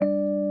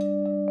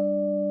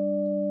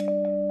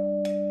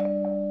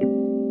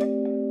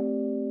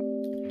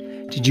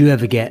Did you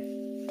ever get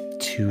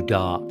too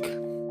dark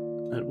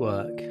at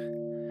work?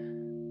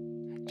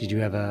 Did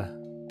you ever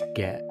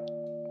get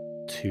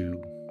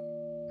too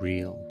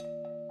real?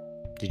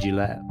 Did you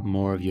let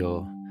more of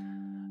your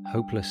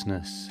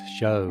hopelessness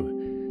show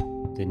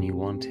than you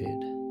wanted?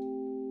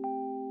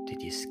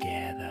 Did you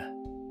scare the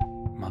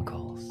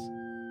muggles?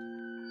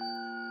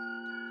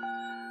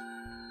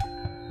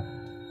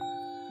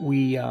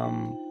 We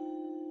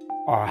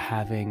are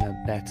having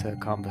a better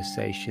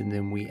conversation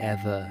than we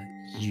ever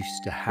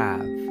used to have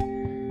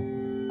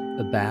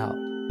about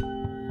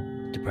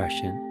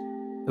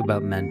depression,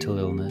 about mental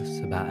illness,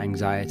 about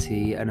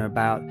anxiety, and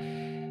about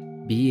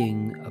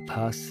being a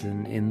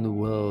person in the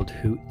world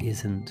who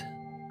isn't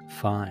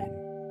fine,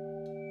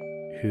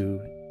 who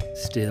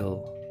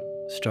still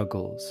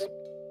struggles.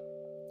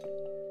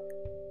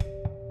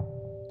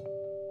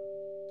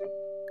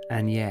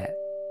 And yet,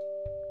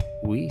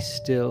 we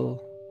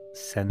still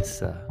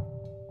censor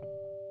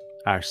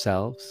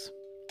ourselves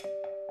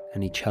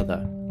and each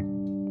other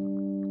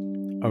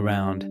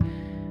around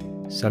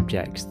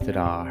subjects that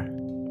are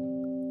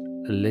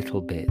a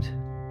little bit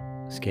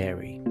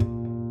scary.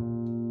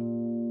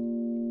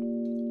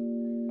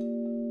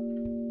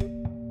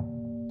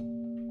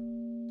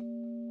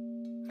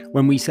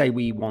 When we say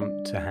we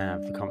want to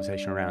have the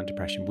conversation around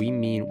depression, we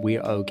mean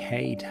we're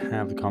okay to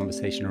have the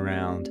conversation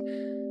around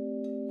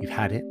you've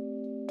had it,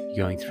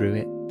 you're going through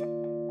it,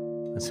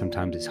 and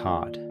sometimes it's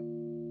hard.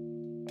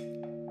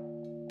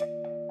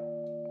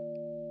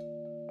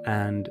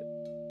 And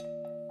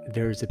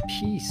there's a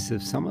piece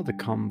of some of the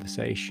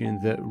conversation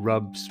that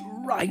rubs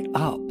right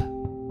up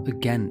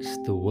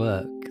against the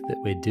work that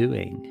we're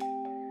doing,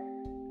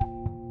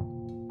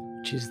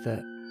 which is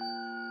that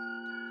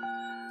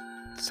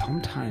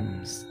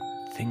sometimes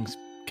things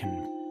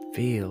can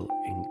feel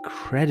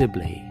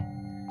incredibly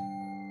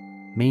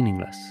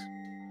meaningless.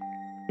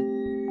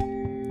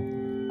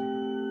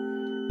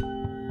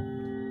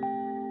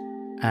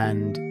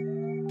 And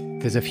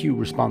there's a few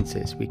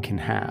responses we can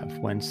have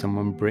when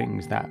someone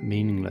brings that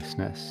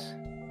meaninglessness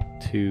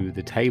to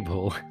the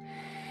table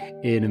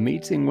in a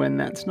meeting when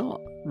that's not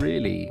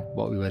really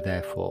what we were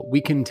there for. We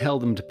can tell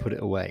them to put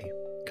it away,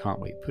 can't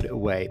we? Put it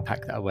away,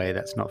 pack that away,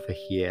 that's not for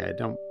here,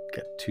 don't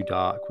get too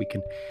dark. We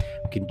can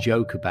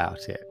joke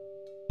about it.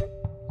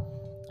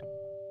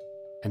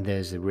 And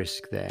there's a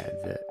risk there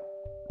that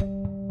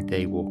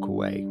they walk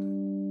away.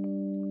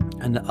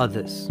 And the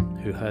others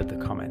who heard the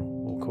comment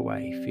walk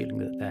away feeling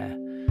that their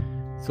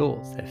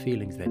thoughts, their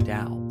feelings, their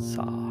doubts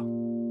are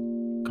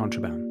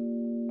contraband.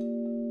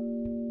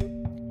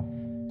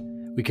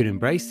 We could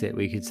embrace it.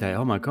 We could say,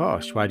 oh my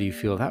gosh, why do you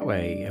feel that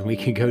way? And we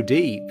can go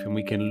deep and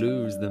we can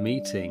lose the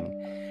meeting.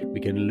 We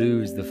can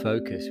lose the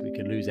focus. We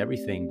can lose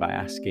everything by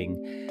asking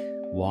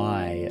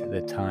why at the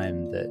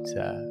time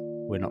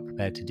that we're not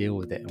prepared to deal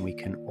with it. And we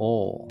can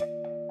all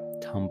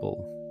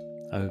tumble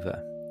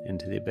over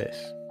into the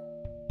abyss.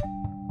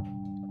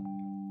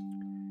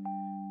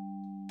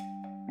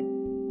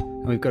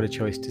 And we've got a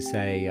choice to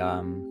say,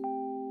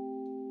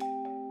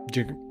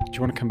 do you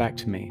want to come back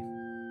to me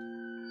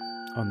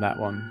on that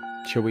one?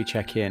 Shall we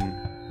check in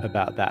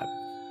about that?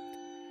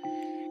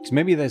 Because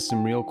maybe there's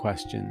some real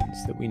questions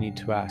that we need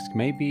to ask.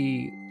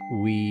 Maybe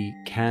we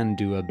can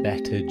do a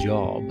better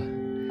job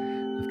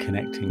of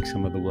connecting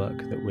some of the work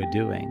that we're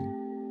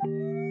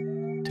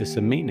doing to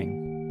some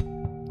meaning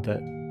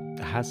that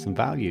has some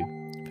value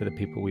for the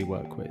people we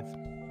work with.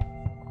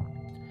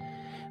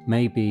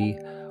 Maybe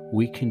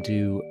we can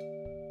do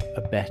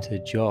a better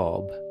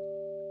job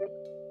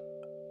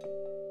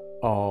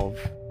of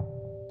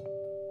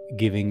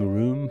giving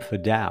room for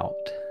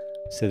doubt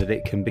so that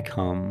it can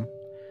become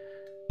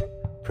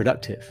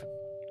productive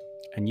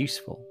and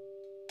useful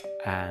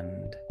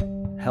and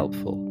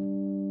helpful.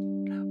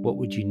 What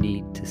would you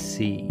need to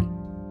see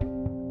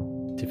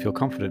to feel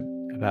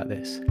confident about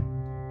this?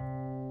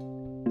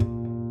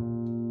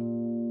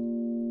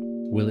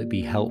 Will it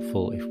be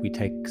helpful if we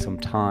take some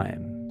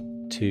time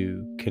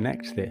to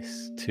connect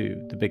this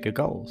to the bigger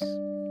goals?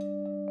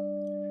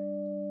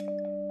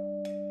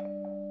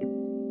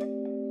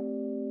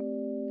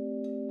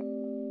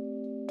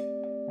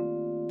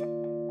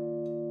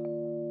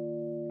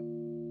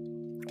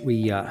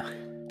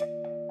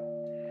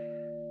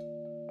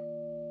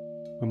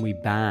 When we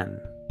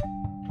ban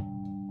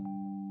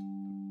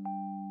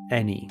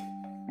any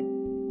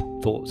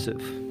thoughts of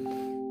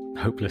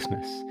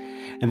hopelessness,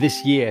 and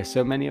this year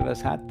so many of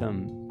us had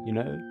them,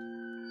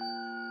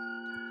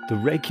 the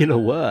regular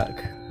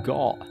work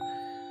got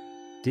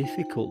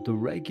difficult. The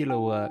regular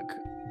work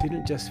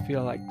didn't just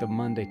feel like the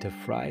Monday to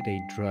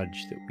Friday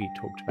drudge that we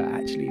talked about.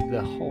 Actually,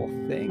 the whole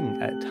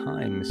thing at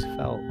times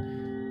felt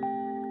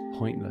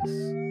pointless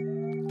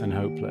and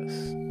hopeless.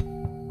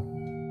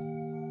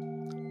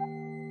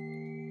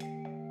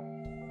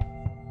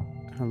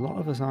 And a lot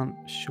of us aren't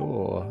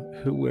sure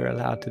who we're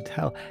allowed to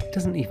tell. It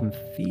doesn't even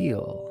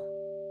feel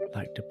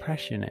like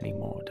depression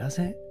anymore, does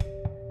it?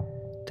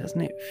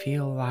 Doesn't it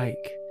feel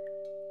like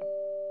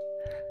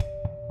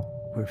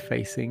we're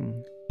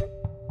facing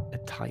a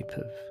type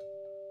of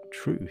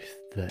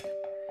truth that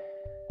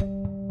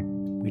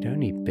we we'd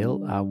only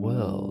built our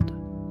world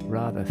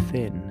rather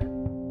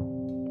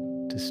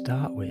thin to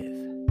start with.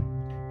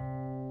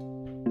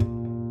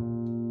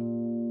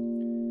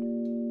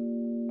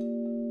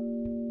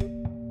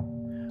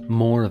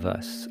 More of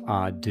us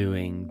are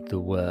doing the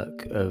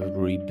work of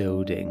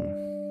rebuilding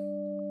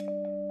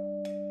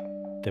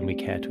than we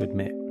care to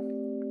admit.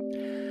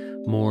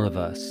 More of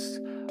us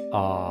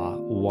are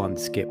one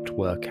skipped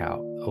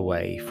workout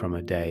away from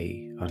a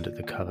day under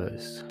the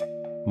covers.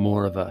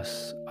 More of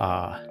us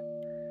are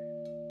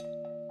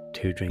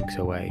 2 drinks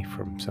away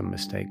from some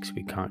mistakes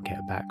we can't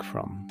get back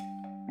from.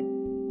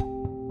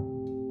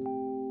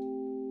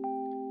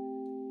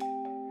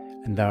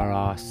 And there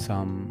are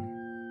some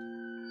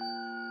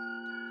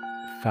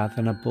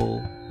fathomable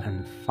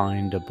and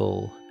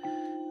findable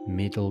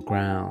middle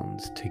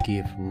grounds to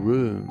give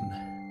room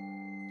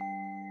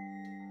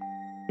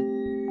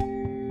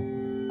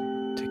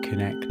to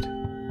connect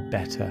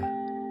better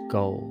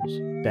goals,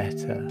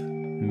 better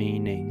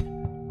meaning,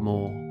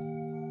 more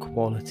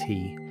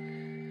quality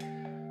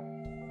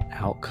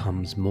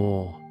outcomes,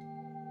 more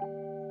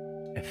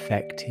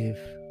effective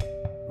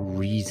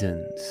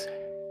reasons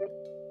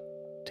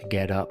to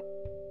get up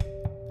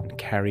and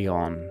carry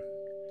on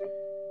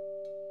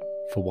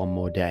for one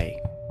more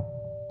day.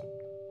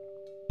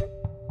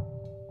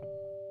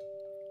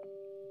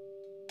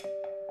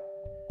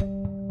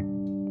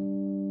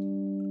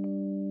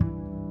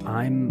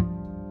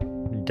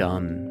 I'm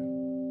done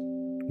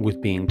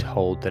with being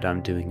told that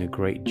I'm doing a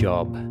great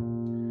job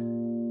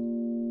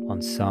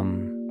on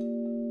some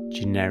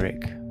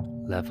generic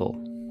level,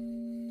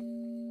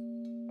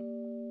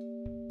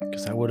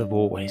 because I would have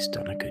always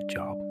done a good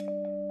job.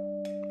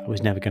 I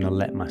was never going to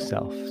let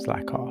myself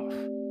slack off.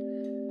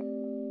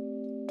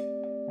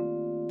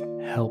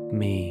 Help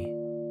me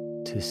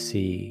to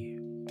see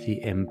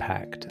the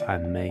impact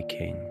I'm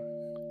making.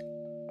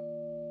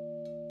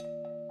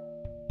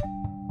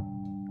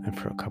 And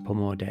for a couple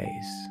more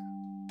days,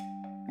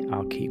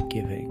 I'll keep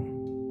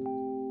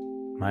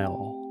giving my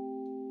all.